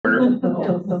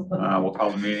We'll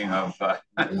call the meeting of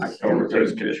October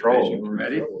 3rd Control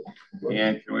Committee.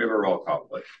 And can we have a roll call,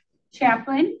 please?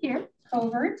 Chaplin here,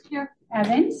 Covert here,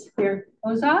 Evans here,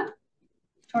 Ozog,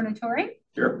 Tornatore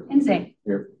here, and Zay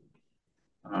here.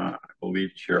 I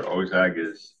believe Chair Ozog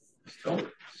is still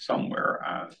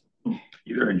somewhere,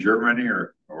 either in Germany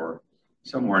or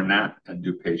somewhere not in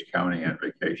DuPage County on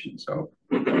vacation. So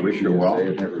I wish you well.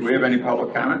 Do we have any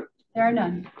public comment? There are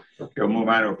none. Okay, we'll move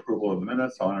on to approval of the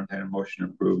minutes. I'll entertain a motion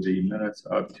to approve the minutes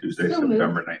of Tuesday,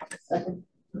 September 19th. Second.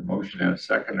 The motion and a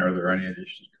second. Are there any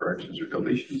additions, corrections, or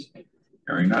deletions?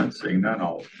 Hearing none, seeing none,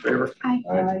 all in favor? Aye.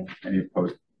 Aye. Any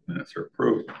opposed? Minutes are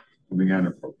approved. Moving on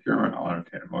to procurement, I'll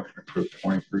entertain a motion to approve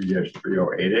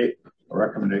 23-3088, a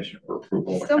recommendation for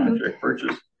approval of a contract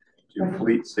purchase to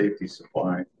Fleet Safety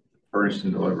Supply, furnish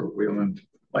and deliver Wheeland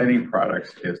lighting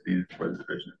products as needed for the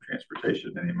Division of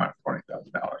Transportation in the amount of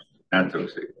 $20,000, not to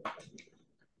exceed.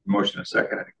 Motion and a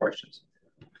second. Any questions?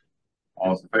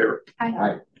 All is in favor? Aye.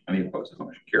 Aye. Any opposed? The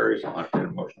motion carries. I'll entertain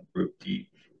a motion to approve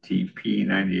DTP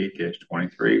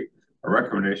 98-23, a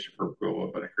recommendation for approval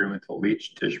of an agreement to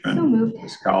Leach, Tishman,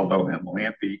 Escaldo, and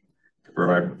Lampe to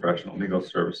provide professional legal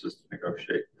services to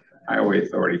negotiate Highway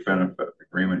Authority benefit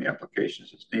agreement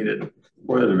applications as needed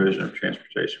for the Division of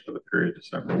Transportation for the period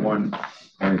December 1,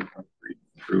 2023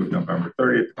 through November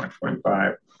 30th,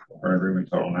 2025, for an agreement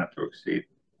total not to exceed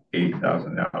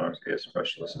 $80,000 as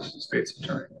Special Assistant State's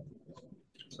Attorney.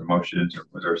 So motion is,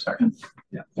 was there a second?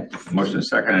 Yeah. Motion is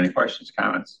second. Any questions,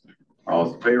 comments? All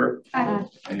those in favor? Aye.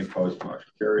 Any opposed? Motion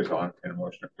carries. I'll entertain a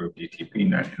motion to approve DTP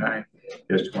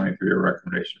 99-23, a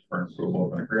recommendation for approval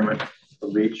of an agreement for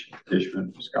Leach,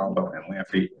 Tishman, Scaldo, and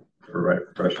Lampe to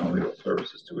provide professional legal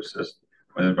services to assist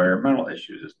with environmental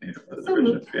issues as needed for the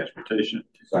Division of Transportation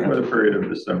for the period of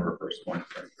December 1st,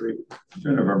 2023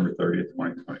 to November 30th,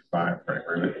 2025, for an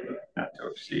agreement not to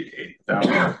exceed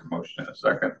 $80,000. Motion and a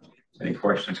second. Any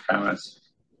questions, comments?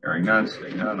 Hearing none,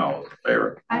 seeing none, all those in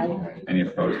favor? Aye. Any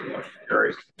opposed? The motion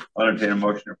carries. I'll entertain a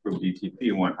motion to approve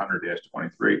DTP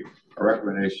 100-23, a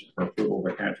recommendation for approval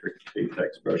of a contract to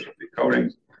Tech Specialty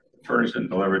Coatings to furnish and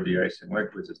deliver de-icing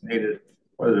liquids as needed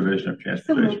for the Division of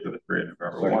Transportation for the period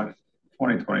November 1,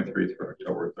 2023 through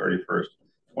October 31st,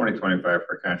 2025,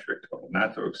 for a contract total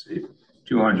not to exceed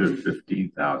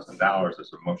 $215,000.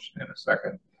 There's a motion and a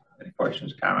second. Any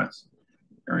questions, comments?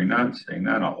 Hearing none, seeing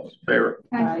none, all those in favor?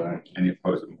 Aye. Any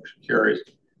opposed? The motion carries.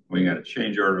 We got a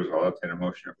change orders. I'll obtain a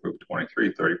motion to approve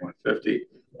 23-3150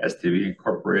 STV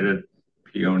Incorporated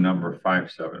PO number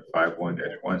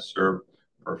 5751-1 serve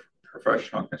for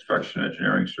professional construction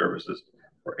engineering services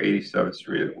for 87th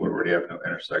Street at Woodward Avenue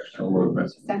intersection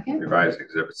improvements. Second. Revised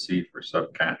Exhibit C for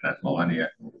Subcontinent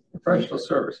Millennia Professional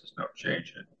Services. No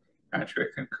change in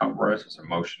contract encumbrance. It's a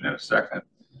motion and a second.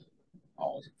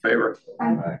 All those in favor?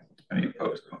 Aye. Any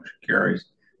opposed? The motion carries.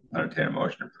 I'll entertain a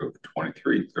motion to approve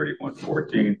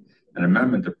 23-3114, an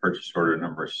amendment to purchase order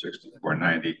number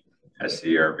 6490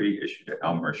 SCRV issued to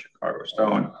Elmer Chicago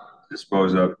Stone to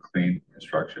dispose of clean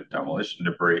construction demolition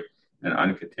debris and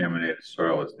uncontaminated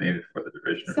soil as needed for the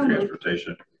Division of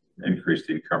Transportation to increase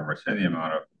the encumbrance in the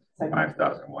amount of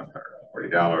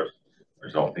 $5,140,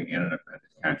 resulting in an amended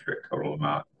contract total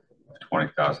amount of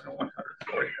 $20,140.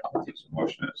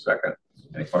 Motion and a second.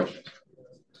 Any questions?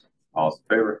 All in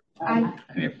favor? Aye.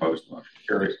 Any opposed? Motion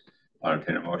carries. I'll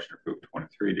entertain a motion to approve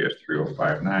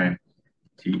 23-3059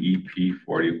 TEP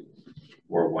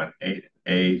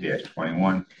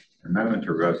 4418A-21, amendment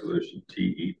to resolution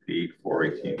TEP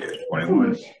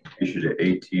 418-21 issued to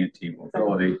AT&T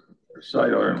Mobility for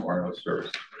cellular and wireless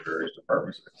services for various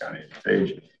departments of the County of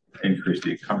DuPage, increase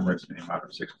the encumbrance in the amount of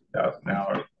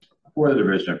 $60,000 for the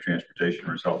Division of Transportation,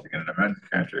 resulting in an amended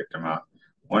contract amount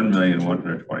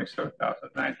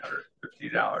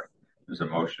 $1,127,950. There's a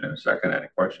motion and a second. Any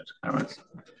questions, comments?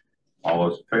 All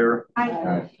those in favor?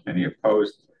 Aye. Any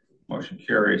opposed? Motion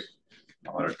carries.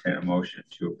 I'll entertain a motion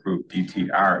to approve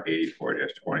DTR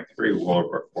 84-23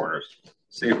 Willowbrook Corners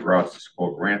Safe Routes to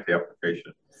School Grant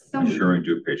application, ensuring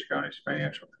DuPage County's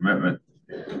financial commitment.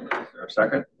 Is there a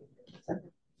second? Second.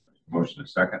 Motion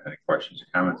is second. Any questions or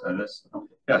comments on this?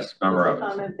 Yes, member of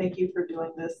comment. Thank you for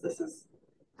doing this. This is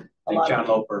John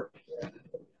Loper.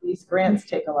 These grants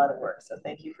take a lot of work, so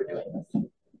thank you for doing this.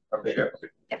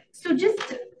 Yeah. So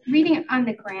just reading on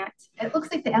the grant, it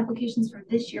looks like the applications for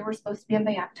this year were supposed to be in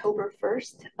by October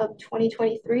 1st of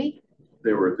 2023.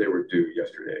 They were due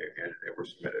yesterday and they were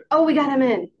submitted. Oh, we got them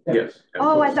in. Yes.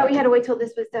 Oh, I thought we had to wait till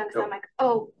this was done because No. I'm like,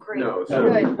 oh, great. No,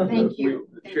 Good. Thank you.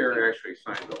 The chair actually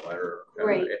signed the letter,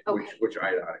 Great. Okay. which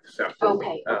I accepted.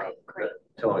 Okay. Great.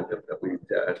 Telling them that we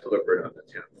delivered on the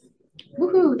 10th.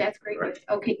 Woohoo! That's great news.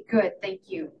 Okay, good. Thank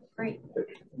you. Great.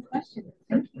 Question.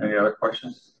 Any other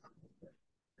questions?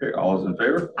 Okay, all those in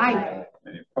favor? Aye.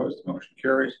 Any opposed? The motion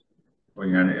carries.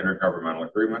 Moving on to intergovernmental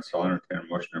agreements, I'll entertain a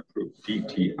motion to approve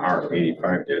DTR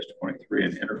 85-23,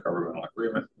 an intergovernmental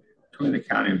agreement between the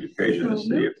County of DuPage and the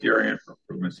City of Darien for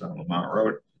improvements on Lamont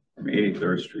Road from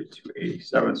 83rd Street to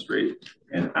 87th Street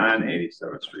and on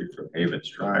 87th Street from Havens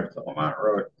Drive to Lamont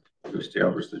Road to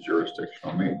establish the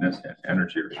jurisdictional maintenance and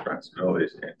energy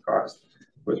responsibilities and costs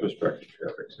with respect to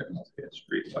traffic signals and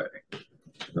street lighting.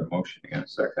 The motion and a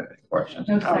second. Any questions?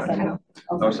 No second.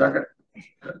 No second?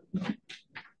 Good.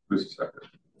 Who's the second?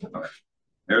 Okay.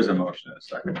 There's a motion and a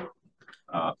second.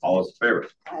 All those in favor?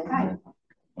 Aye.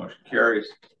 Motion carries.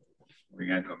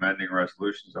 Moving on to amending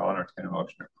resolutions, I'll entertain a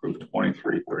motion to approve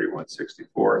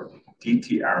 233164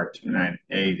 DTR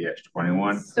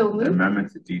 29A-21. So An moved.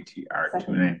 amendment to DTR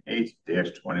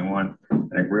 298-21,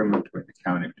 an agreement between the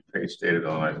County of DuPage, State of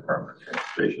Illinois Department of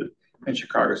Transportation, and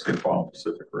Chicago State Ballin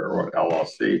Pacific Railroad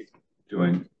LLC,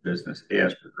 doing business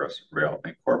as Progressive Rail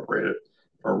Incorporated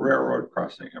for railroad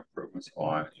crossing improvements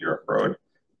along York Road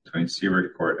between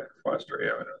Seabridge Court and Foster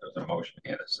Avenue. There's a motion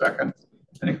and a second.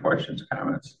 Any questions,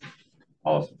 comments?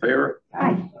 All those in favor?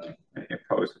 Aye. Any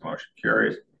opposed? The motion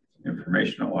carries.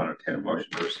 Informational, I'll entertain a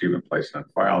motion to receive and place on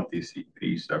file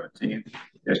DCP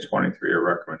 17-23, a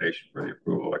recommendation for the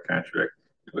approval of a contract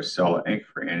to Acela Inc.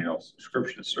 for annual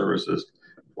subscription services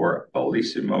for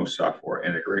Bellissimo software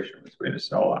integration between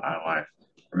Acela Online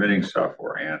permitting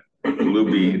software and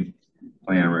Bluebeam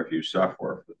plan review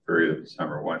software for the period of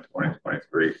December 1,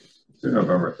 2023 to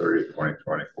November 30,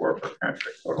 2024 for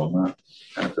contract total amount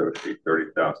and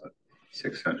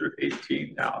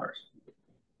 $30,618.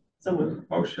 So moved.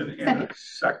 Motion and a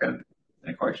second.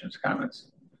 Any questions, comments?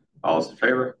 All those in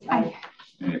favor? Aye.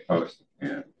 Any opposed?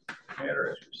 And matter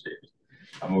is received.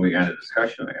 Moving on to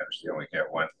discussion, I understand we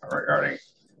have one regarding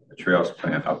the Trails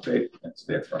Plan update and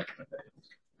staff recommendations.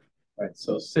 Right,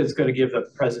 so Sid's going to give the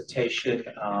presentation.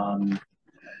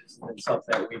 It's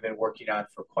something that we've been working on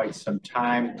for quite some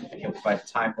time. He'll provide a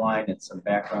timeline and some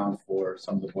background for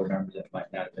some of the board members that might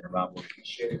not have been around when we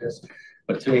initiated this.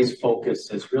 But today's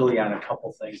focus is really on a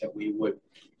couple things that we would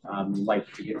like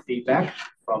to get feedback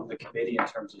from the committee in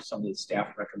terms of some of the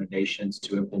staff recommendations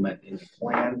to implement in the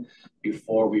plan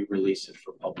before we release it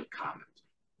for public comment.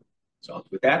 So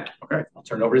with that, okay, I'll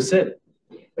turn it over to Sid.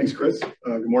 Thanks, Chris.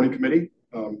 Good morning, committee.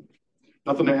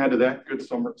 Nothing to add to that. Good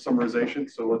summarization.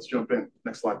 So let's jump in.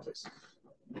 Next slide, please.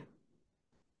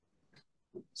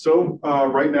 So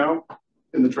right now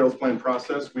in the Trails Plan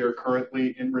process, we are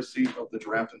currently in receipt of the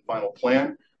draft and final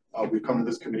plan. We've come to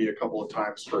this committee a couple of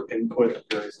times for input at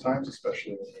various times,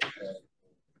 especially when we've had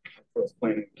Trails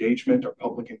Plan engagement or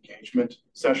public engagement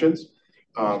sessions.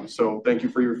 So thank you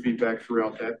for your feedback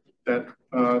throughout that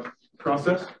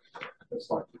process. Next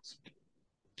slide, please.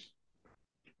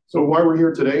 So why we're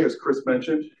here today, as Chris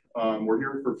mentioned, we're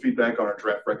here for feedback on our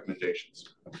draft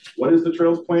recommendations. What is the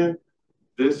Trails Plan?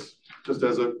 This, just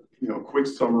as a quick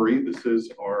summary, this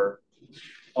is our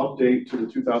update to the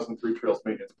 2003 Trails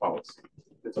Maintenance Policy.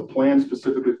 It's a plan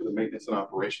specifically for the maintenance and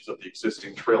operations of the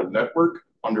existing trail network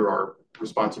under our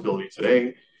responsibility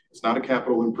today. It's not a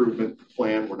capital improvement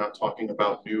plan. We're not talking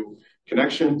about new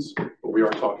connections, but we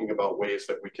are talking about ways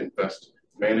that we can best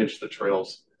manage the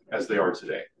trails as they are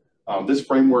today. This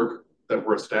framework that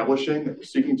we're establishing, that we're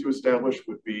seeking to establish,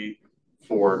 would be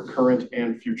for current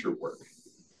and future work.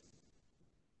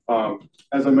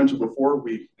 As I mentioned before,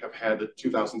 we have had the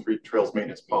 2003 Trails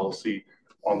Maintenance Policy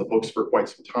on the books for quite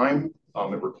some time.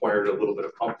 It required a little bit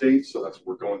of update, so that's what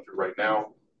we're going through right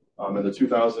now. In the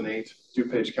 2008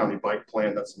 DuPage County Bike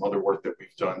Plan, that's some other work that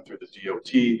we've done through the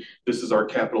DOT. This is our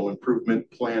capital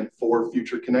improvement plan for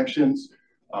future connections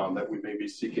that we may be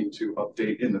seeking to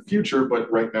update in the future,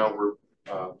 but right now we're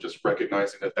just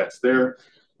recognizing that that's there.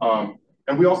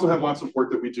 And we also have lots of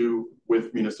work that we do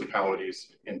with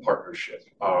municipalities in partnership.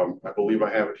 I believe I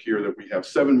have it here that we have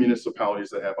 7 municipalities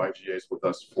that have IGAs with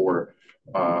us for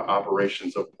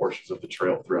operations of portions of the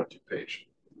trail throughout DuPage.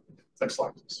 Next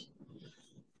slide, please.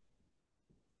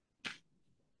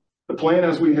 The plan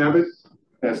as we have it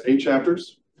has 8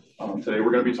 chapters. Today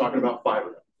we're going to be talking about 5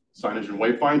 of them. Signage and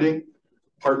wayfinding,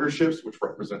 partnerships, which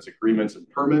represents agreements and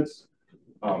permits,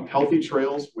 healthy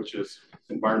trails, which is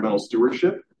environmental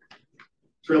stewardship,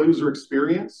 trail user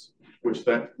experience, which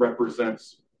that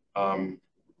represents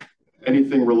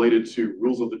anything related to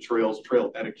rules of the trails,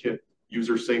 trail etiquette,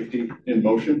 user safety in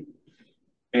motion,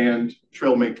 and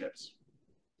trail maintenance.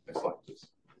 Next slide, please.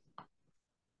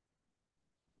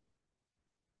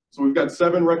 So we've got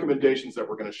 7 recommendations that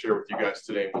we're going to share with you guys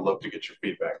today, and we'd love to get your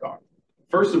feedback on.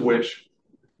 First of which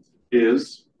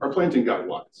is our planting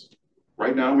guidelines.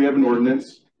 Right now we have an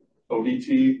ordinance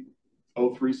ODT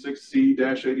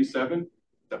 036C-87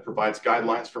 that provides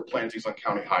guidelines for plantings on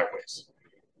county highways.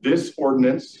 This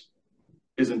ordinance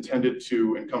is intended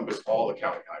to encompass all the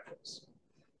county highways.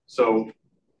 So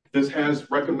this has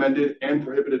recommended and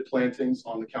prohibited plantings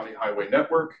on the county highway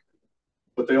network,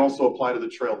 but they also apply to the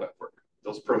trail network,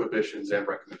 those prohibitions and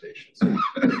recommendations.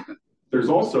 There's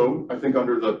also, I think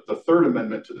under the third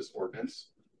amendment to this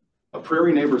ordinance, a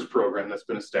Prairie Neighbors program that's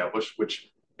been established,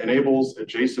 which enables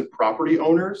adjacent property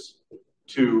owners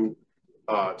to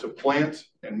plant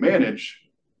and manage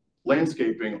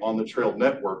landscaping on the trail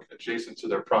network adjacent to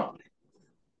their property.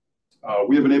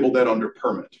 We have enabled that under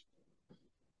permit.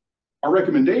 Our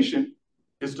recommendation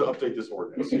is to update this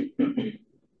ordinance.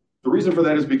 The reason for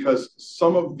that is because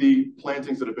some of the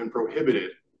plantings that have been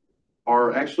prohibited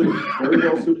are actually very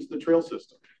well suited to the trail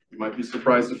system. You might be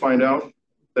surprised to find out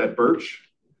that birch,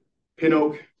 pin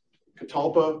oak,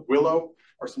 catalpa, willow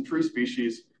are some tree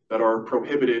species that are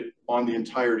prohibited on the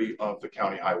entirety of the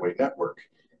county highway network.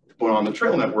 But on the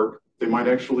trail network, they might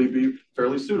actually be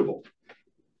fairly suitable.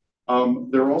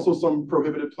 There are also some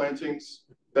prohibited plantings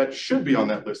that should be on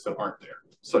that list that aren't there,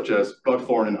 such as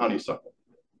buckthorn and honeysuckle.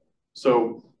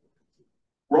 So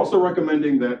we're also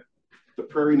recommending that the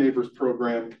Prairie Neighbors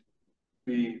program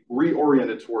be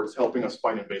reoriented towards helping us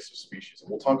fight invasive species. And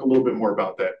we'll talk a little bit more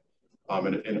about that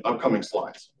in upcoming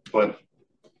slides. But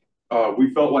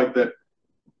we felt like that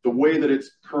the way that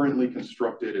it's currently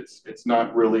constructed, it's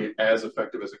not really as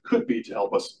effective as it could be to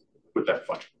help us with that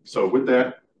fight. So with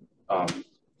that,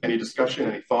 any discussion,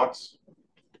 any thoughts?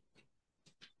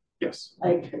 Yes.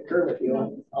 I concur with you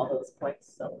on all those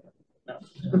points, so no.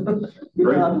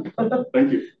 Great.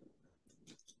 Thank you.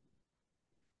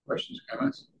 Questions,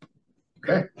 comments?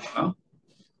 Okay. Well.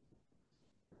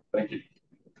 Thank you.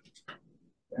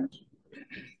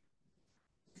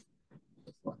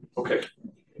 Okay.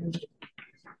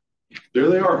 There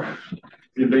they are,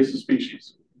 the invasive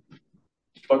species.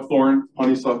 Buckthorn,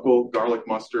 honeysuckle, garlic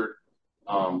mustard.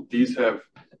 These have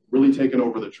really taken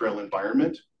over the trail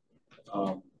environment.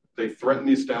 They threaten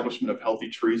the establishment of healthy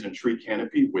trees and tree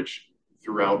canopy, which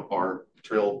throughout our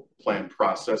trail plan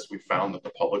process, we found that the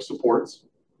public supports.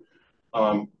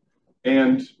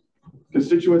 And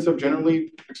constituents have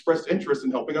generally expressed interest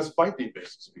in helping us fight the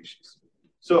invasive species.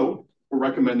 So we're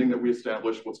recommending that we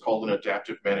establish what's called an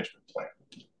adaptive management plan.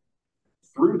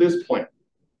 Through this plan,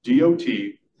 DOT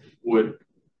would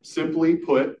simply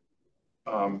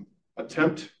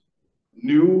attempt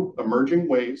new emerging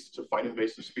ways to fight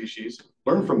invasive species,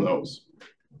 learn from those,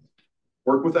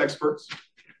 work with experts,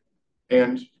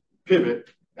 and pivot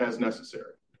as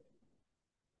necessary.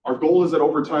 Our goal is that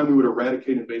over time, we would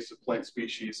eradicate invasive plant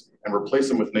species and replace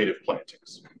them with native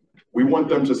plantings. We want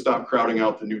them to stop crowding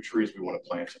out the new trees we want to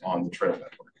plant on the trail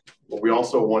network. But we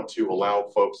also want to allow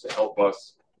folks to help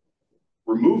us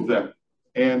remove them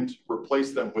and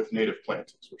replace them with native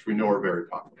plantings, which we know are very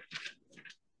popular.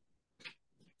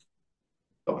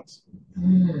 Thoughts?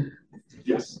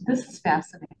 Yes. This is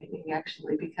fascinating,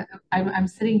 actually, because I'm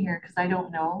sitting here because I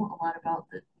don't know a lot about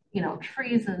the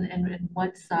trees and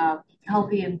what's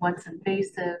healthy and what's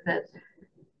invasive. That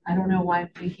I don't know why I'm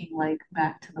thinking like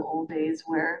back to the old days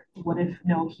where what if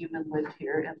no human lived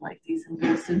here and like these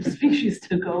invasive species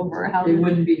took over? How they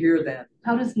wouldn't be here then.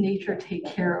 How does nature take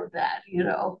care of that?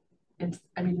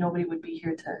 I mean, nobody would be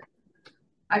here to.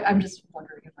 I'm just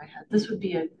wondering in my head. This would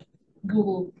be a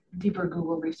deeper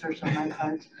Google research on my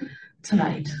part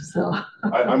tonight. So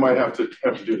I might have to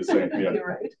do the same. Yeah. You're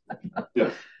right. Yeah.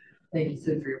 Thank you,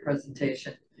 Sid, for your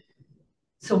presentation.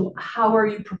 So how are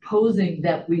you proposing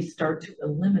that we start to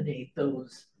eliminate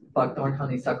those buckthorn,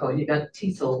 honeysuckle? You got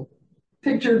teasel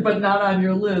pictured, but not on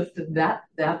your list, and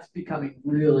that's becoming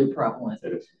really prevalent.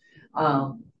 It is.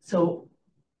 So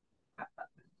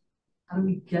how do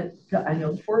we get, I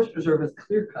know Forest Preserve has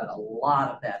clear cut a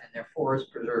lot of that in their forest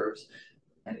preserves.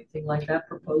 Anything like that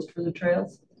proposed for the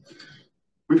trails?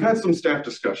 We've had some staff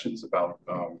discussions about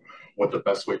what the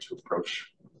best way to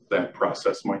approach that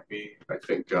process might be. I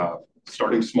think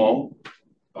starting small,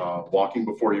 walking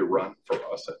before you run for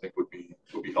us, I think would be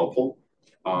helpful.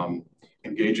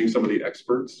 Engaging some of the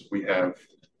experts. We have,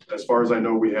 as far as I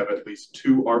know, we have at least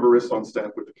 2 arborists on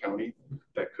staff with the county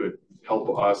that could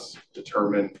help us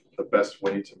determine the best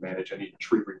way to manage any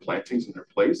tree replantings in their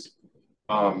place.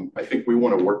 I think we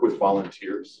want to work with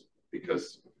volunteers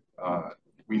because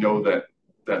we know that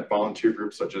volunteer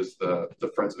groups such as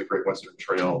the Friends of the Great Western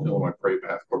Trail, Illinois Prairie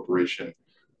Path Corporation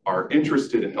are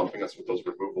interested in helping us with those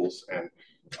removals. And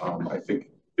I think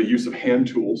the use of hand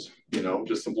tools,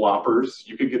 just some loppers,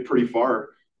 you could get pretty far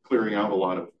clearing out a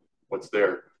lot of what's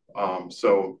there.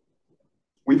 So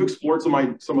we've explored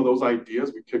some of those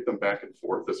ideas. We kicked them back and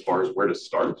forth as far as where to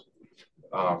start.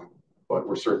 But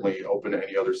we're certainly open to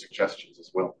any other suggestions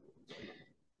as well.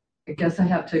 I guess I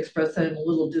have to express that I'm a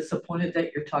little disappointed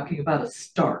that you're talking about a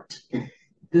start.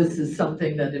 This is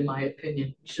something that, in my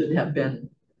opinion, should have been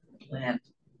planned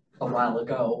a while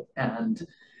ago, and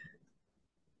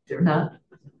they're not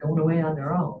going away on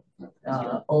their own.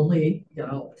 Only, you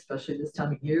know, especially this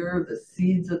time of year, the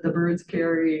seeds that the birds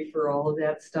carry for all of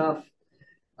that stuff.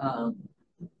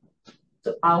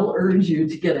 So I'll urge you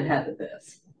to get ahead of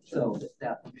this. So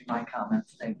that would be my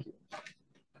comments. Thank you.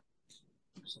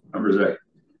 Number Zach.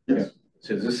 Yes.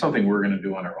 So is this something we're going to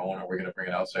do on our own, or we're going to bring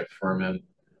an outside firm in?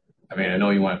 I mean, I know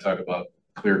you want to talk about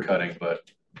clear cutting, but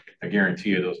I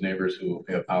guarantee you those neighbors who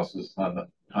have houses on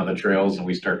the trails and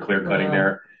we start clear cutting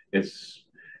there, you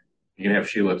can have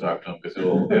Sheila talk to them, because it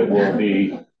will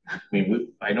be, I mean,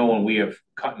 I know when we have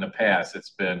cut in the past,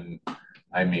 it's been,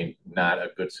 I mean, not a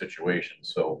good situation.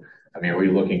 So, I mean, are we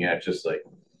looking at just like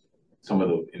some of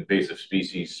the invasive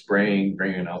species spraying,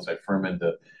 bringing an outside firm in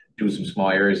to do some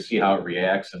small areas, see how it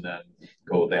reacts, and then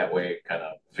go that way, kind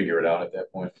of figure it out at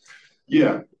that point?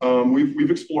 Yeah,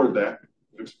 we've explored that.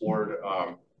 We've explored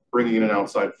bringing in an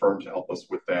outside firm to help us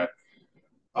with that.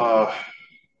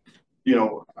 You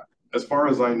know, as far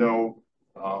as I know,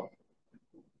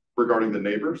 regarding the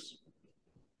neighbors,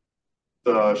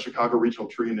 the Chicago Regional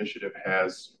Tree Initiative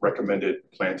has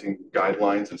recommended planting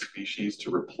guidelines and species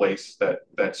to replace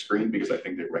that screen, because I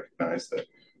think they recognize that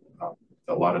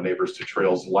a lot of neighbors to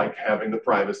trails like having the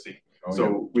privacy.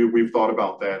 So we've thought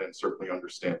about that and certainly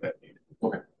understand that need.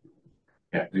 Okay.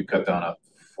 Yeah, you cut down a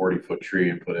 40-foot tree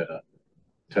and put in a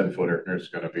 10-footer, there's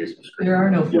going to be some screen. There are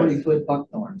no 40-foot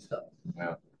buckthorns, though.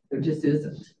 Yeah. There just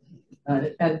isn't.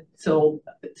 And so,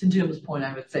 to Jim's point,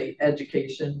 I would say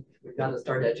education. We've got to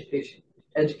start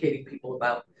educating people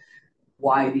about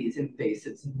why these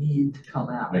invasives need to come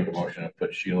out. Make a motion to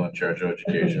put Sheila in charge of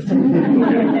education.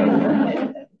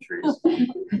 Trees.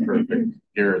 Perfect.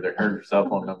 Here, her cell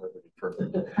phone number would be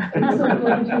perfect. I'm so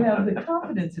glad you have the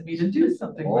confidence in me to do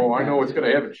something like that. Oh, I know what's going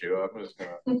to happen, Sheila. I'm just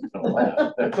going to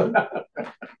laugh.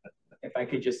 If I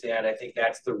could just add, I think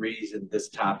that's the reason this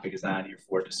topic is on here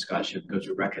for discussion, because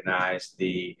we recognize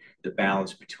the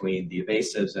balance between the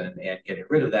invasives and getting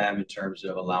rid of them in terms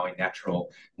of allowing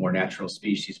more natural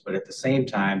species. But at the same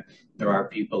time, there are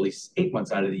people at least 8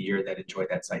 months out of the year that enjoy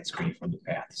that site screening from the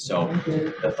path. So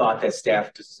the thought that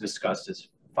staff discussed is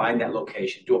find that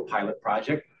location, do a pilot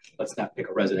project. Let's not pick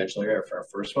a residential area for our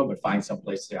first one, but find some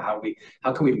place to how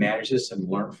can we manage this and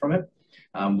learn from it.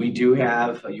 We do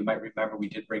have, you might remember, we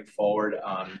did bring forward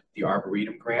the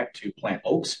Arboretum grant to plant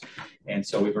oaks. And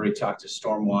so we've already talked to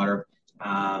Stormwater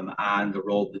on the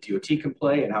role the DOT can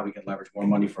play and how we can leverage more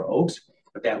money for oaks.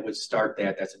 But that would start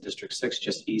that's in District 6,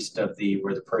 just east of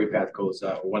where the Prairie Path goes,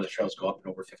 or one of the trails go up and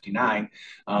over 59,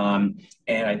 and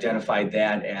identified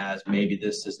that as maybe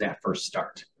this is that first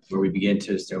start where we begin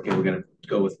to say, okay, we're going to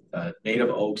go with native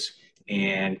oaks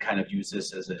and kind of use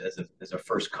this as a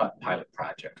first cut pilot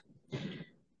project.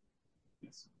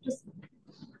 Just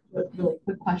a really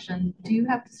quick question. Do you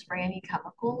have to spray any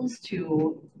chemicals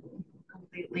to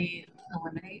completely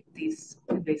eliminate these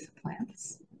invasive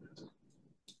plants?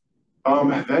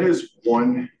 That is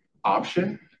one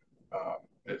option.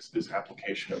 Is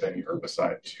application of any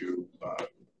herbicide to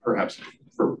perhaps,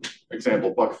 for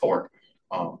example, buckthorn.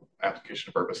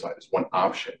 Application of herbicide is one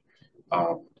option.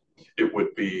 It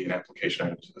would be an application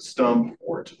either to the stump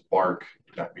or to the bark,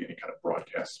 not be any kind of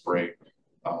broadcast spray.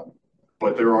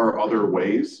 But there are other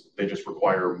ways. They just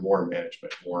require more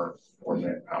management, more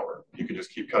manpower. You can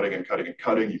just keep cutting and cutting and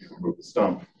cutting. You can remove the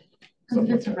stump. Because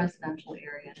if it's a residential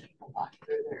area and people walk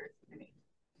through there, I mean,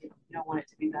 you don't want it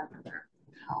to be bad for their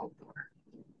health or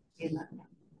in that.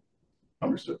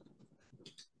 Understood.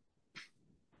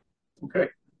 Okay.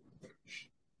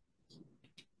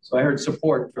 So I heard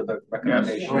support for the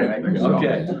recommendation. Yes. Right? So.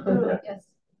 Okay. Yes.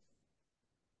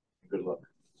 Good luck.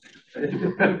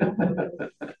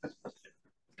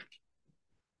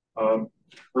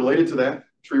 Related to that,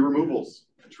 tree removals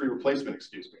and tree replacement,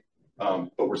 excuse me.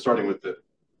 But we're starting with the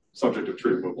subject of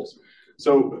tree removals.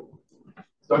 So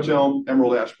Dutch elm,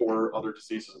 emerald ash borer, other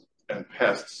diseases and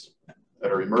pests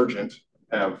that are emergent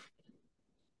have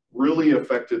really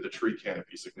affected the tree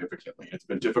canopy significantly. It's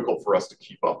been difficult for us to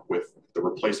keep up with the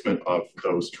replacement of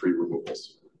those tree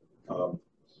removals.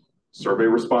 Survey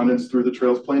respondents through the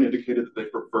Trails Plan indicated that they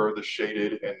prefer the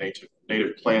shaded and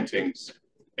native plantings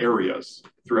areas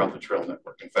throughout the trail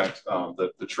network. In fact,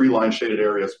 the tree line shaded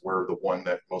areas were the one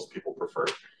that most people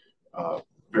preferred.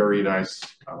 Very nice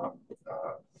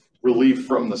relief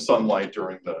from the sunlight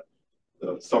during the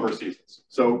summer seasons.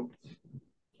 So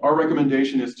Our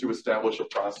recommendation is to establish a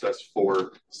process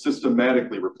for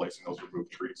systematically replacing those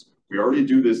removed trees. We already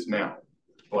do this now,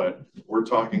 but we're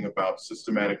talking about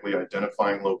systematically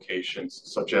identifying locations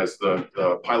such as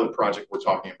the pilot project we're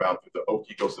talking about through the Oak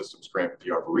Ecosystems Grant with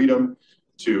the Arboretum,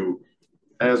 to,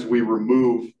 as we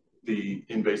remove the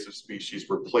invasive species,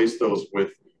 replace those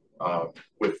with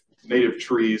native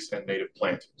trees and native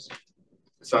plantings.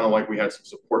 It sounded like we had some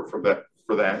support for that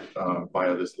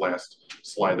via this last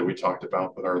slide that we talked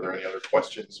about, but are there any other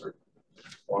questions or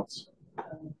thoughts?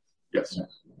 Yes.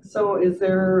 So is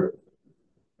there,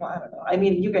 well, I don't know. I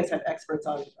mean, you guys have experts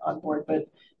on board, but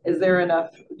is there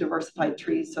enough diversified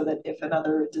trees so that if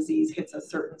another disease hits a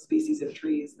certain species of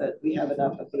trees, that we have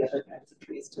enough of the other kinds of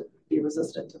trees to be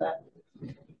resistant to that?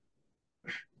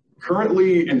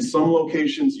 Currently, in some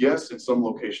locations, yes, in some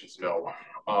locations, no.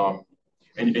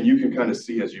 And you can kind of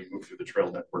see as you move through the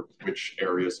trail network which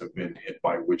areas have been hit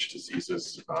by which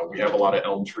diseases. We have a lot of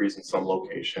elm trees in some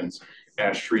locations,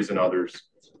 ash trees in others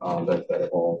that have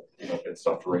all been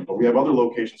suffering. But we have other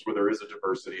locations where there is a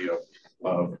diversity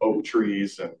of oak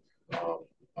trees and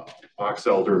box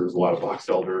elder. There's a lot of box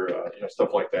elder,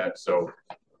 stuff like that. So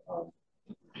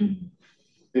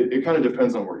it kind of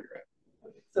depends on where you're at.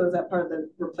 So is that part of the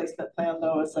replacement plan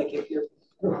though? It's like if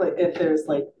there's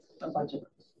like a bunch of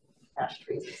ash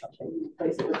trees or something, you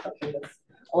replace it with something that's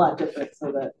a lot different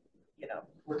so that,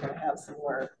 we're going to have some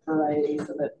more variety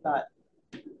so that not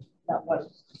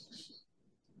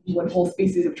one whole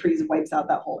species of trees wipes out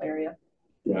that whole area.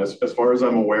 Yeah, as far as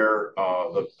I'm aware,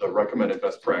 the recommended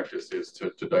best practice is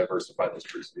to diversify those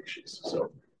tree species.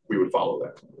 So we would follow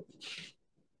that.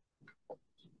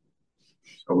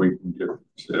 So we can give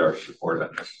our support on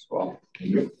this as well.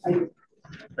 Okay.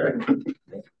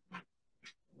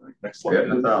 Next slide.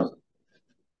 1,000.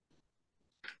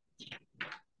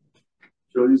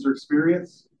 Trail user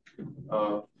experience,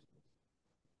 mode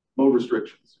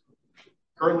restrictions.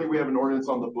 Currently, we have an ordinance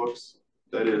on the books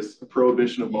that is a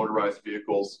prohibition of motorized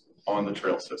vehicles on the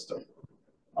trail system.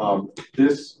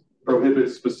 This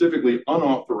prohibits specifically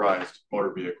unauthorized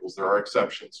motor vehicles. There are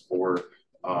exceptions for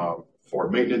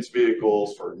maintenance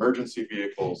vehicles, for emergency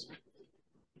vehicles.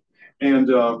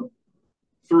 And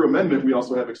through amendment, we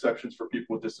also have exceptions for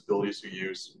people with disabilities who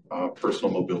use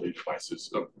personal mobility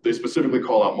devices. They specifically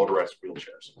call out motorized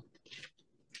wheelchairs.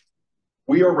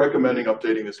 We are recommending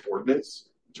updating this ordinance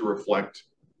to reflect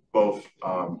both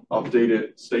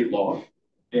updated state law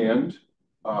and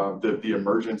the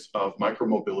emergence of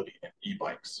micromobility and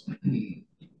e-bikes.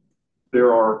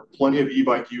 There are plenty of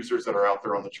e-bike users that are out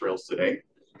there on the trails today.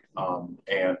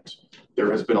 And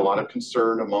there has been a lot of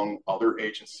concern among other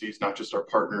agencies, not just our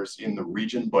partners in the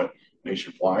region, but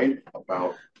nationwide,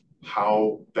 about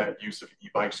how that use of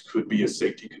e-bikes could be a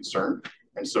safety concern.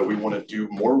 And so we want to do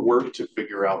more work to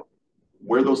figure out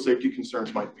where those safety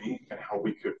concerns might be and how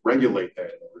we could regulate that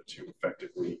in order to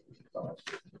effectively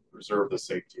preserve the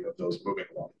safety of those moving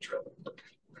along the trail.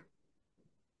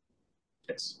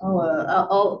 Yes.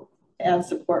 I'll add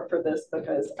support for this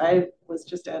because I was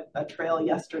just at a trail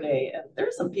yesterday and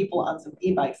there's some people on some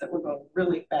e-bikes that were going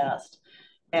really fast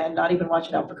and not even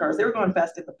watching out for cars. They were going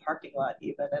fast in the parking lot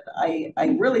even. And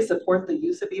I really support the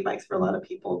use of e-bikes for a lot of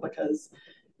people because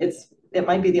it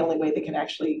might be the only way they can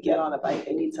actually get on a bike.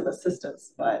 They need some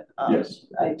assistance, but yes.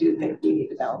 I do think we need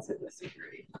to balance it with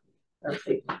security or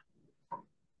safety.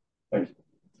 Thank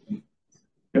you.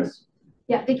 Yes.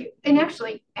 Yeah, thank you. And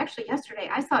actually yesterday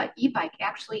I saw an e-bike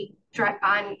actually drive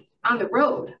on the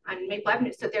road on Maple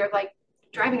Avenue. So they're like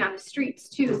driving on the streets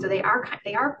too. So they are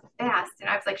fast. And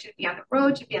I was like, should it be on the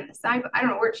road? Should it be on the side? I don't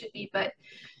know where it should be, but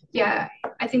yeah,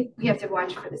 I think we have to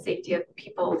watch for the safety of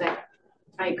people. That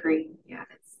I agree. Yeah,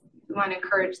 we want to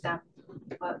encourage them,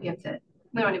 but we don't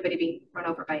want anybody being run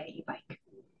over by an e-bike.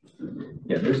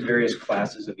 Yeah, there's various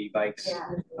classes of e-bikes.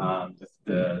 Yeah.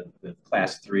 The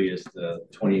class 3 is the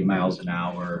 28 miles an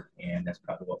hour, and that's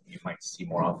probably what you might see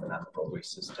more often on the roadway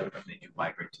system, and they do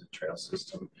migrate to the trail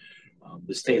system.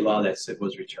 The state law that Sid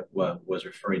was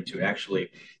referring to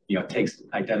actually,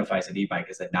 identifies an e-bike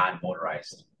as a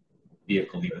non-motorized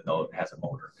vehicle, even though it has a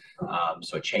motor.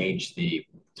 So it changed the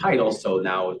title, so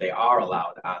now they are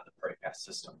allowed on the Prairie Pass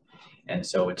system. And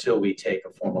so until we take a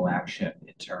formal action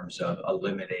in terms of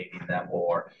eliminating them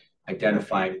or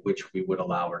identifying which we would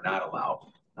allow or not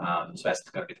allow, so that's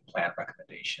going to be the plan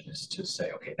recommendation, is to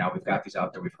say, okay, now we've got these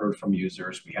out there, we've heard from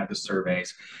users, we have the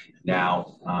surveys.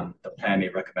 Now the plan may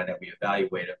recommend that we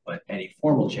evaluate it, but any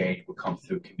formal change will come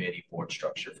through committee board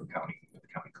structure for the county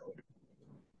code.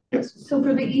 Yes. So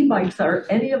for the e-bikes, are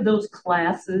any of those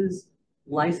classes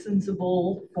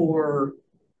licensable for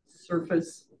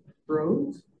surface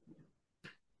roads?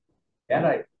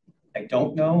 And I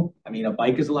don't know. I mean, a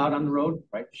bike is allowed on the road,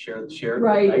 right? Share.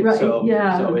 Right, So,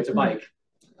 yeah. So it's a bike.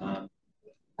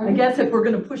 I guess if we're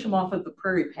gonna push them off of the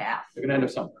prairie path. They're gonna end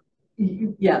up somewhere.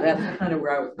 Yeah, that's kind of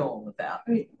where I was going with that.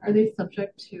 Are they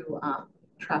subject to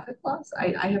traffic laws?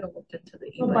 I haven't looked into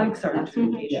the Well, bikes are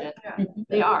too. classification.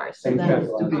 They are, so Same then, traffic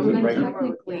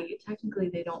laws. technically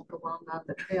they don't belong on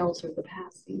the trails or the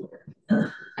paths either.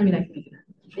 I mean, I can be.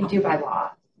 They do by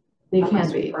law. They Unless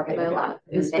can we be by prohibit law.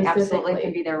 They absolutely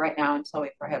can be there right now until we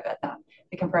prohibit them.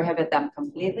 We can prohibit them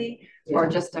completely or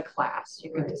just a class.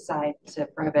 You could decide to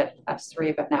prohibit class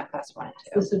 3, but not class 1 and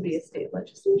 2. This would be a state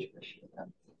legislature issue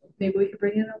then. Maybe we could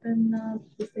bring it up in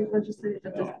the state legislative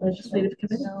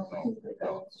committee.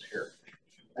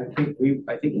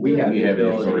 I think we have the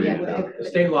ability. Yeah. The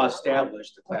state law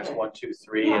established the class 1, 2,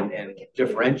 3 and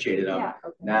differentiated them. Yeah.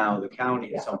 Now the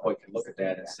county at some point can look at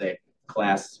that and say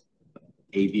class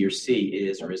A, B, or C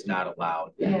is or is not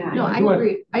allowed. Yeah. No, I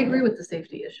agree. I agree with the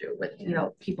safety issue with,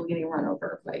 people getting run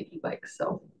over by e-bikes.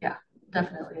 So yeah,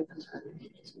 definitely.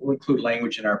 We'll include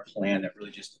language in our plan that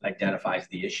really just identifies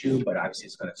the issue, but obviously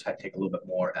it's going to take a little bit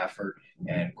more effort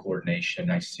and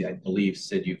coordination. I believe,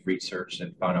 Sid, you've researched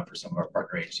and found out for some of our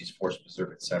partner agencies, Forest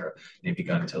Preserve, et cetera, they've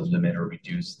begun to limit or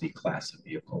reduce the class of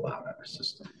vehicle allowed on our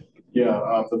system.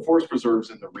 Yeah, the forest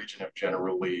preserves in the region have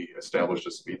generally established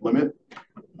a speed limit.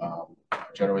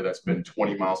 Generally, that's been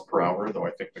 20 miles per hour, though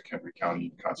I think the Henry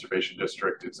County Conservation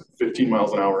District is 15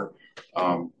 miles an hour.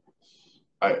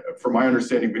 From my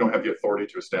understanding, we don't have the authority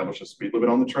to establish a speed limit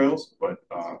on the trails, but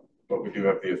we do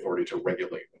have the authority to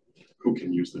regulate who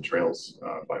can use the trails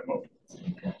by mode.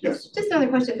 Yes. Just another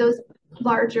question. Those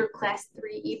larger class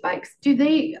 3 e-bikes, do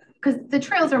they, because the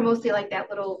trails are mostly like that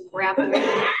little gravel,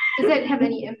 does that have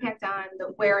any impact on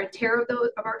the wear and tear of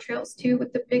our trails too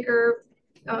with the bigger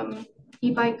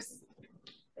e-bikes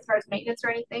as far as maintenance or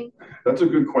anything? That's a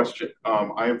good question.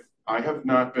 I have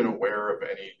not been aware of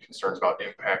any concerns about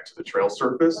impact to the trail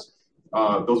surface.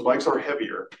 Those bikes are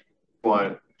heavier,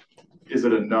 but is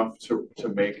it enough to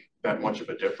make that much of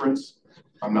a difference?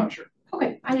 I'm not sure.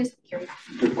 Okay, I just curious.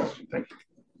 Good question, thank you.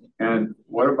 And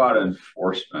what about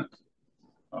enforcement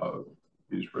of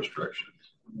these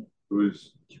restrictions?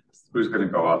 Who's going to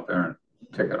go out there and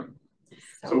ticket them?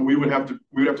 So we would have to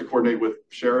coordinate with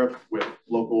sheriff, with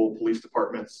local police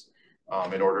departments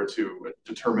in order to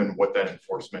determine what that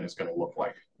enforcement is going to look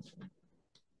like.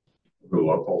 The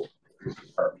local police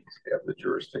departments have the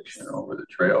jurisdiction over the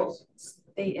trails.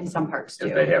 They, in some parts do.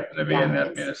 If they happen to be in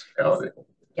that municipality.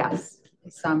 Yes,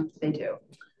 some they do.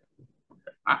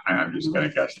 I'm just going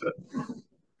to guess that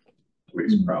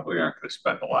police probably aren't going to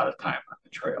spend a lot of time on the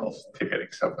trails ticketing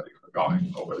somebody for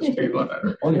going over the speed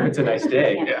limit. Only if it's a nice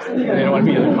day. Yeah. They don't want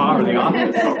to be in the car or the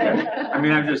office. Okay. I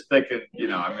mean, I'm just thinking, we're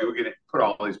going to put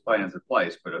all these plans in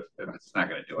place, but if it's not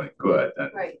going to do any good,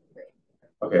 then. Right.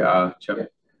 Okay,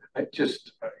 Chip. I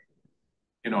just,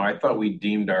 I thought we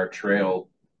deemed our trail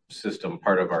system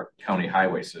part of our county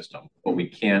highway system, but we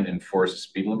can enforce a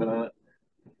speed limit on it.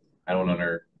 I don't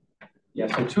know. Yeah,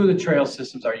 so 2 of the trail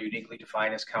systems are uniquely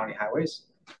defined as county highways.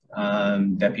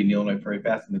 That'd be the Illinois Prairie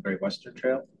Path and the Great Western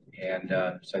Trail. And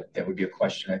so that would be a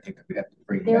question I think that we'd have to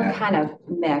bring They're back. kind of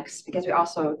mixed because we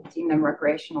also deem them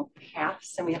recreational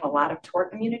paths and we have a lot of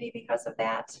tort immunity because of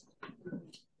that.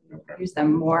 We use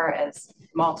them more as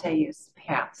multi-use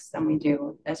paths than we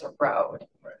do as a road.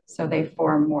 Right. So they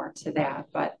form more to that,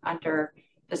 but under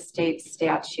the state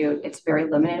statute, it's very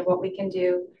limited what we can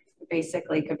do. We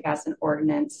basically could pass an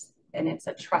ordinance and it's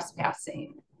a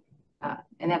trespassing.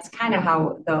 And that's kind of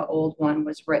how the old one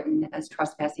was written, as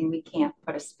trespassing. We can't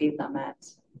put a speed limit.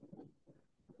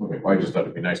 Okay, well, I just thought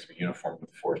it'd be nice to be uniform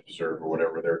with the Forest Preserve or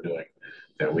whatever they're doing,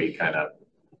 that we kind of,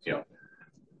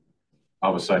 all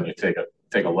of a sudden you take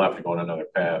a left and go on another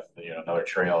path, another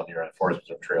trail, and you're on a Forest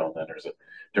Preserve trail, and then there's a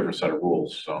different set of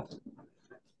rules. So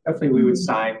Definitely we would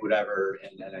sign whatever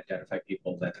and then identify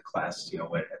people that the class, at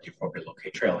the appropriate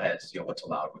location trailheads, what's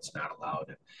allowed, what's not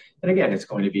allowed. And again, it's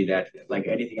going to be that, like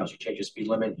anything else, you change the speed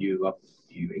limit, you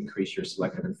increase your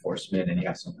selective enforcement and you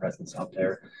have some presence out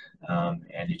there.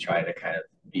 And you try to kind of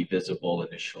be visible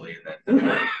initially and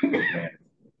then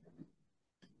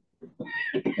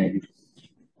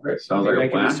Okay, sounds like I a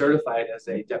can be plan. certified as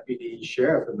a deputy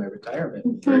sheriff in my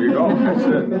retirement. There you go.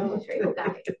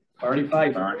 Already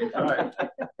 5. Already 5.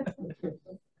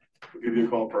 We'll give you a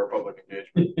call for our public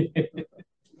engagement.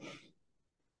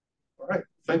 All right,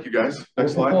 thank you guys.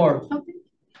 Next slide.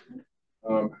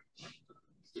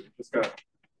 Just got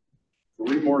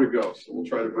 3 more to go, so we'll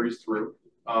try to breeze through.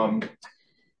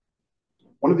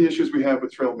 One of the issues we have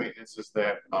with trail maintenance is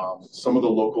that some of the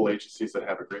local agencies that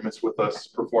have agreements with us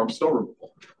perform snow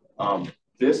removal.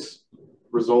 This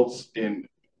results in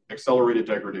accelerated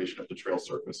degradation of the trail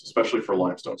surface, especially for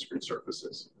limestone screen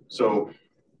surfaces. So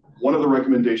one of the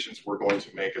recommendations we're going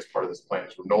to make as part of this plan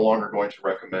is we're no longer going to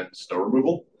recommend snow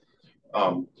removal.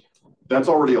 That's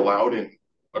already allowed in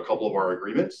a couple of our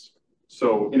agreements.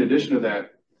 So in addition to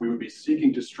that, we would be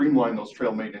seeking to streamline those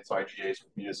trail maintenance IGAs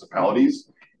with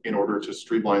municipalities in order to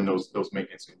streamline those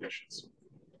maintenance conditions.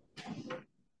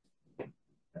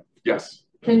 Yes.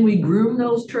 Can we groom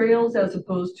those trails as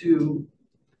opposed to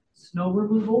snow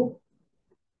removal?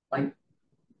 Like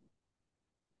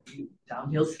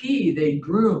downhill ski, they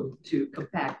groom to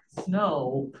compact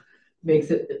snow, makes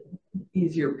it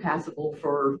easier passable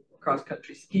for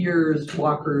cross-country skiers,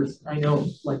 walkers. I know,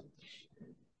 like,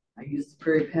 I use the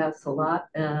prairie paths a lot,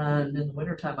 and in the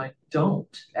wintertime I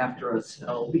don't after a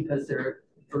snow because they're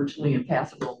virtually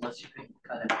impassable unless you can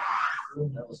kind of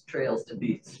groom those trails to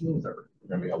be smoother.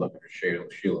 Maybe I'll look at a Sheila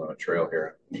on a trail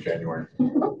here in January.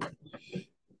 You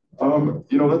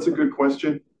know, that's a good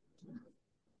question.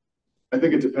 I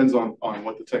think it depends on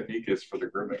what the technique is for the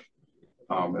grooming.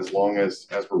 As long as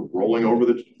we're rolling over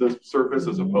the surface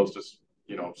as opposed to,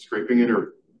 you know, scraping it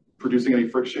or producing any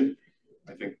friction,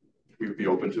 I think we would be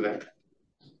open to that.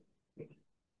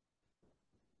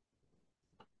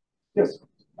 Yes.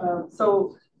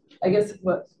 So I guess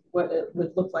what it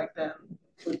would look like then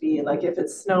would be like if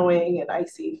it's snowing and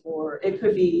icy for, it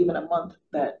could be even a month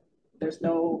that there's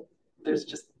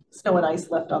just snow and ice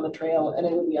left on the trail, and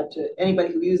it would be up to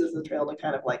anybody who uses the trail to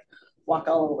kind of like walk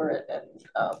all over it. And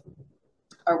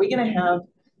are we going to have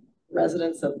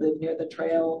residents that live near the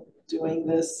trail doing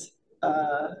this?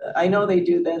 I know they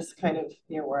do this kind of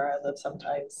near where I live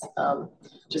sometimes.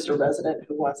 Just a resident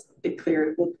who wants it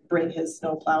cleared will bring his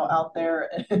snowplow out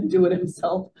there and do it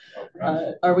himself.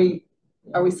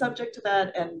 Are we subject to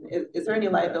that? And is there any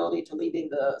liability to leaving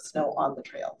the snow on the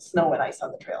trail, snow and ice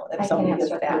on the trail? I can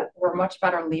answer that. We're much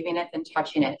better leaving it than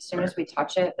touching it. As soon as we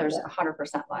touch it, there's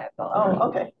 100% liability. Oh,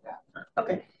 okay.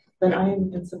 Okay. Then I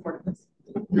am in support of this.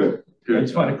 Good. I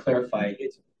just want to clarify,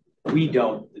 the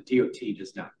DOT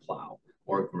does not plow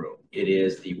or groom. It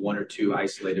is the one or two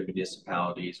isolated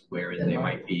municipalities where they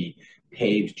might be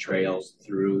paved trails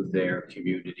through their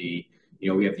community. You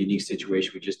know, we have the unique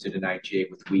situation. We just did an IGA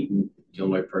with Wheaton. The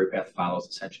Illinois Prairie Path follows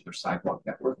essentially their sidewalk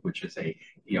network, which is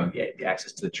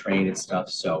access to the train and stuff.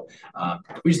 So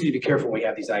we just need to be careful when we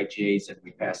have these IGAs and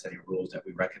we pass any rules that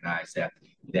we recognize that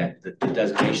the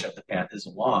designation of the path is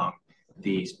along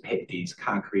these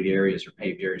concrete areas or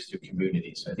paved areas through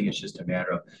communities. So I think it's just a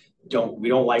matter of we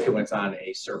don't like it when it's on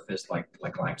a surface like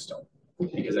limestone,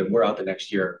 because then we're out the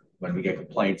next year when we get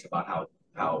complaints about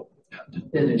how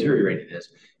deteriorated it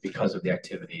is because of the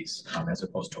activities as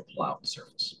opposed to a plowed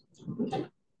surface.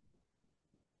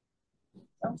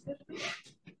 Sounds good.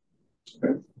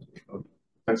 Okay.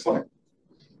 Next slide.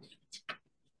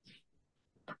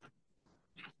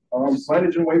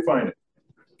 Signage and wayfinding.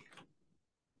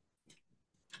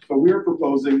 So we are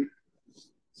proposing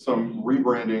some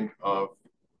rebranding of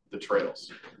the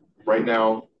trails. Right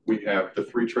now, we have the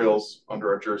 3 trails under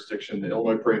our jurisdiction: the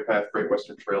Illinois Prairie Path, Great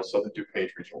Western Trail, Southern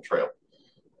DuPage Regional Trail.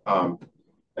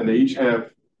 And they each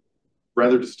have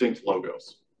rather distinct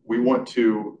logos. We want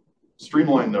to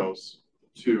streamline those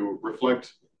to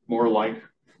reflect more like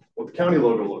what the county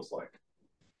logo looks like.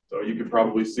 So you can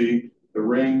probably see the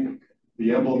ring,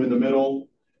 the emblem in the middle,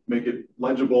 make it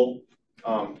legible.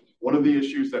 One of the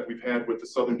issues that we've had with the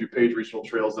Southern DuPage Regional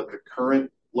Trail is that the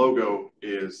current logo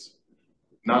is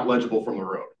not legible from the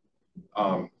road.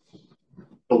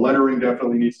 The lettering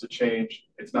definitely needs to change.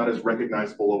 It's not as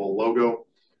recognizable of a logo.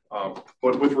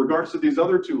 But with regards to these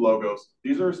other 2 logos,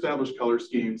 these are established color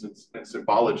schemes and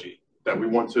symbology that we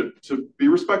want to be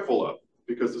respectful of,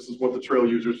 because this is what the trail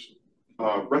users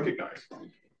recognize.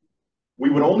 We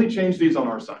would only change these on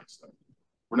our signs, though.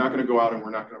 We're not going to go out and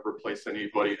we're not going to replace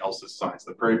anybody else's signs.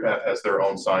 The Prairie Path has their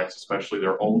own signs, especially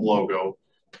their own logo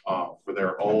for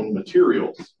their own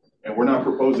materials. And we're not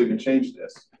proposing to change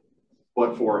this,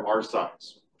 but for our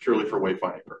signs, purely for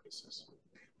wayfinding purposes.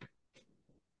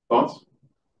 Thoughts?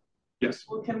 Yes.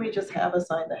 Well, can we just have a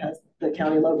sign that has the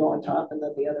county logo on top and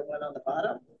then the other one on the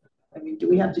bottom? I mean, do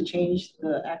we have to change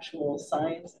the actual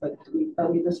signs? Like,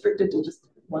 are we restricted to just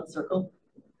one circle?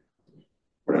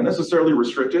 We're not necessarily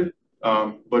restricted,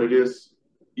 but it is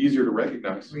easier to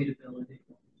recognize. Readability.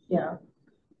 Yeah.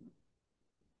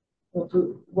 Well,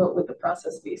 what would the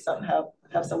process be?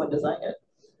 Have someone design it?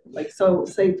 Like, so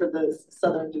say for the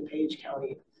Southern DuPage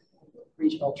County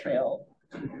Regional Trail,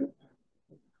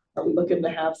 are we looking to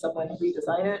have someone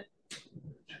redesign it?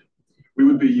 We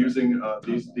would be using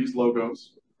these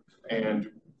logos, and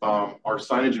our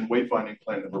signage and wayfinding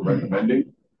plan that we're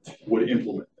recommending would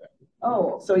implement that.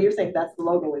 Oh, so you're saying that's the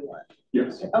logo we want?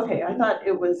 Yes. Okay, I thought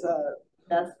it was,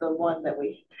 that's the one that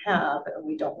we have and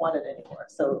we don't want it anymore.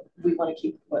 So we want to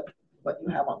keep what you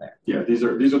have on there. Yeah, these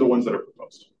are the ones that are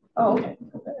proposed. Oh, okay.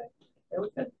 That was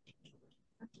good.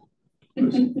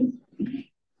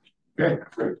 Okay,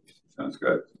 great. Sounds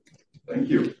good. Thank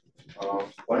you.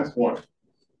 Last one.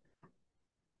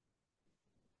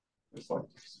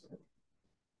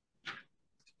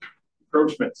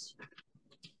 Encroachments.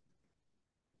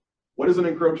 What is an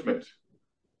encroachment?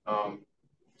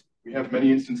 We have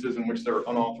many instances in which there are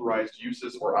unauthorized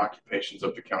uses or occupations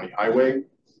of the county highway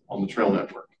on the trail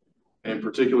network. And in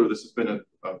particular, this has been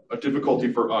a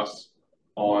difficulty for us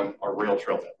on our rail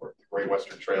trail network, the Great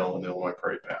Western Trail and the Illinois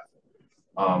Prairie Path.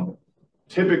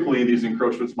 Typically, these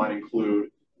encroachments might include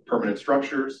permanent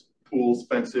structures, pools,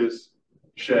 fences,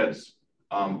 sheds,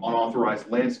 unauthorized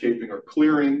landscaping or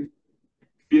clearing,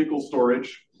 vehicle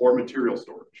storage, or material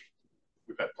storage.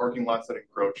 We've had parking lots that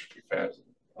encroach. We've had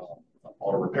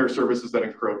auto repair services that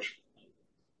encroach.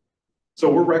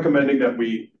 So we're recommending that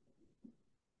we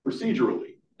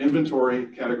procedurally inventory,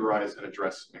 categorize, and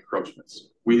address encroachments.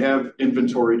 We have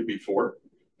inventoried before,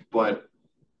 but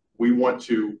we want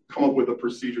to come up with a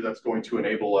procedure that's going to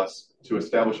enable us to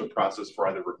establish a process for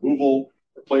either removal,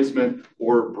 replacement,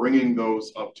 or bringing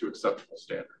those up to acceptable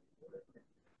standard.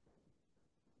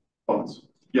 Thoughts?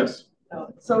 Yes.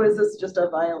 So is this just a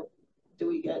do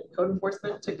we get code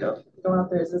enforcement to go out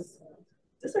there? Is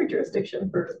this our jurisdiction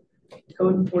for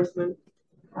code enforcement?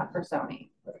 Not for zoning.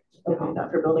 Okay, not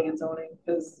for building and zoning,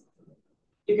 because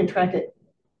you can track it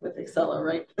with Excel,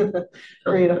 right?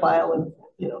 Create a file and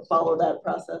follow that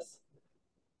process.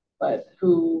 But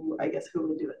I guess who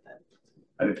would do it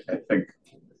then? I think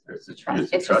it's a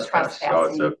trespass, so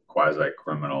it's a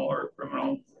quasi-criminal or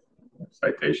criminal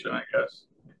citation, I guess,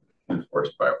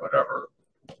 enforced by whatever.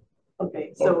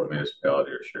 Okay, so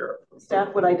municipality or sheriff.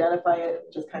 Staff would identify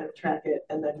it, just kind of track it,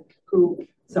 and then who?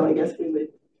 So I guess we would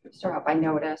start out by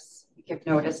notice. You give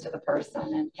notice to the person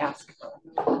and ask for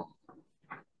removal.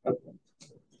 Okay.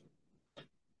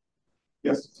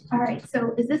 Yes. All right.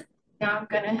 So is this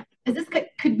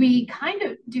could we kind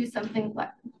of do something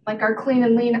like our clean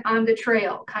and lean on the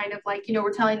trail, kind of like,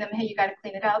 we're telling them, hey, you got to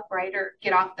clean it up, right? Or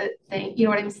get off the thing. You know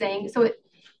what I'm saying? So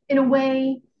in a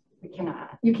way, we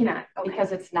cannot. You cannot. Okay.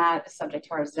 Because it's not subject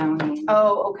to our zoning.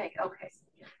 Oh, okay. Okay.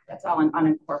 That's all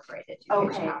unincorporated.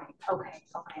 Okay. County. Okay.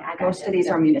 Most of these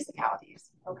are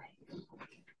municipalities. Okay.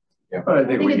 Yeah, but I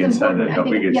think we can send a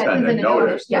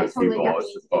notice to people as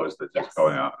opposed to just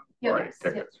going out and writing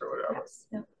tickets or whatever.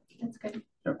 Yep. That's good.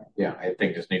 Yeah, I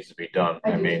think this needs to be done.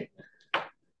 I mean,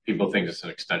 people think it's an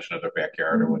extension of their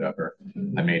backyard or whatever.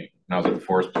 I mean, when I was at the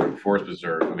Forest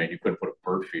Preserve, I mean, you couldn't put a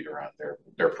bird feeder on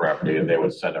their property, and they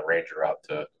would send a ranger out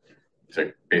to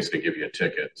basically give you a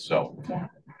ticket. So, yeah.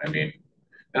 I mean,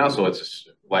 and also it's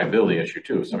a liability issue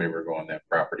too. If somebody were to go on that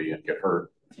property and get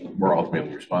hurt, we're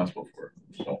ultimately responsible for it.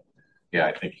 So, yeah,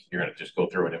 I think you're going to just go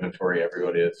through an inventory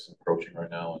everybody that's approaching right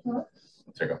now and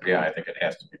take up. Yeah, I think it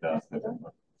has to be done.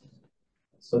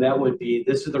 So that would be,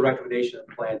 this is the recommendation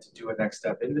and plan to do a next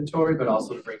step inventory, but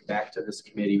also to bring back to this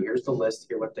committee. Here's the list,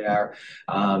 here what they are.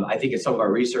 I think in some of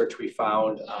our research, we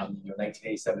found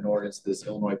 1987 ordinance, this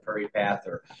Illinois Prairie Path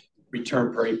or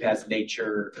return prairie path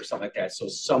nature or something like that. So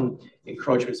some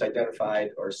encroachments identified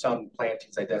or some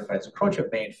plantings identified as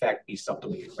encroachment may in fact be something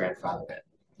we can grandfather in,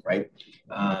 right?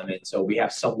 And so we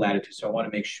have some latitude. So I want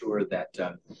to make sure that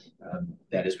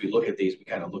that as we look at these, we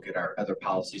kind of look at our other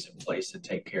policies in place and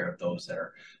take care of those that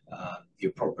are the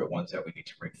appropriate ones that we need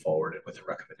to bring forward with a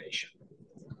recommendation.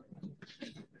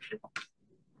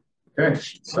 Okay,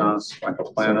 sounds like a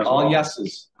plan. So all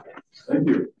yeses. Thank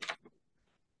you.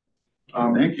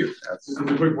 Thank you. This is a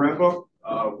quick wrap up.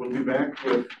 We'll be back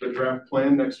with the draft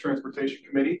plan next Transportation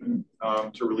Committee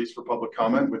to release for public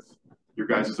comment with your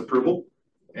guys' approval.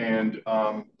 And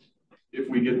if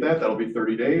we get that, that'll be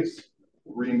 30 days.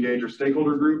 We'll re-engage our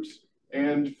stakeholder groups,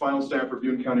 and final staff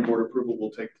review and county board approval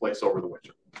will take place over the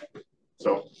winter.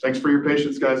 So thanks for your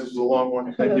patience, guys. This was a long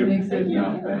one. Thank you. Thank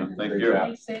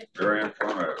you. Very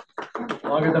informative.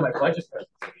 Longer than my budget.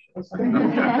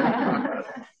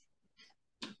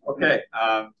 Okay,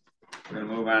 we're gonna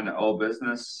move on to old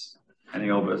business. Any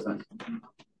old business?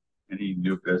 Any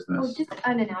new business? Oh, just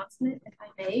an announcement, if I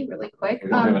may, really quick.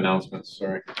 We don't have announcements,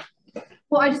 sorry.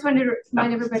 Well, I just wanted to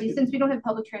remind everybody, since we don't have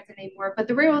public transit anymore, but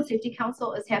the Railroad Safety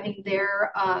Council is having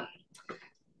their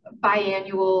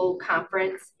biannual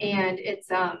conference, and it's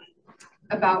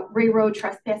about railroad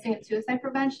trespassing and suicide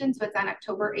prevention. So it's on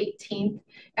October 18th.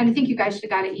 And I think you guys should have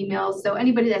got an email. So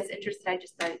anybody that's interested, I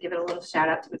just thought I'd give it a little shout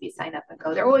out to maybe sign up and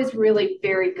go. They're always really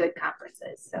very good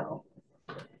conferences. So.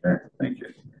 Okay, thank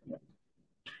you.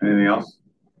 Anything else?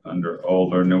 under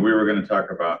older, and we were gonna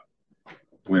talk about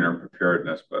winter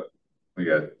preparedness, but we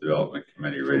got the development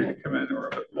committee ready to come in. We're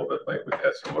a little bit late with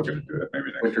that, so we're gonna do it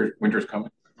maybe next week. Winter's coming.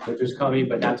 Winter's coming,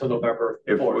 but not till November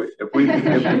 4th. If we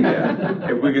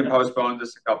can postpone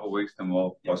this a couple of weeks, then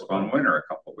we'll postpone winter a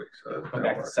couple of weeks. So Come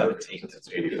back to 17th. It's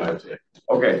 85 today.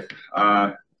 Okay,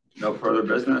 no further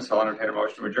business. I'll entertain a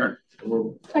motion to adjourn.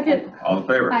 Second. All in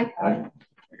favor? Aye.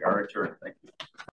 We are adjourned. Thank you.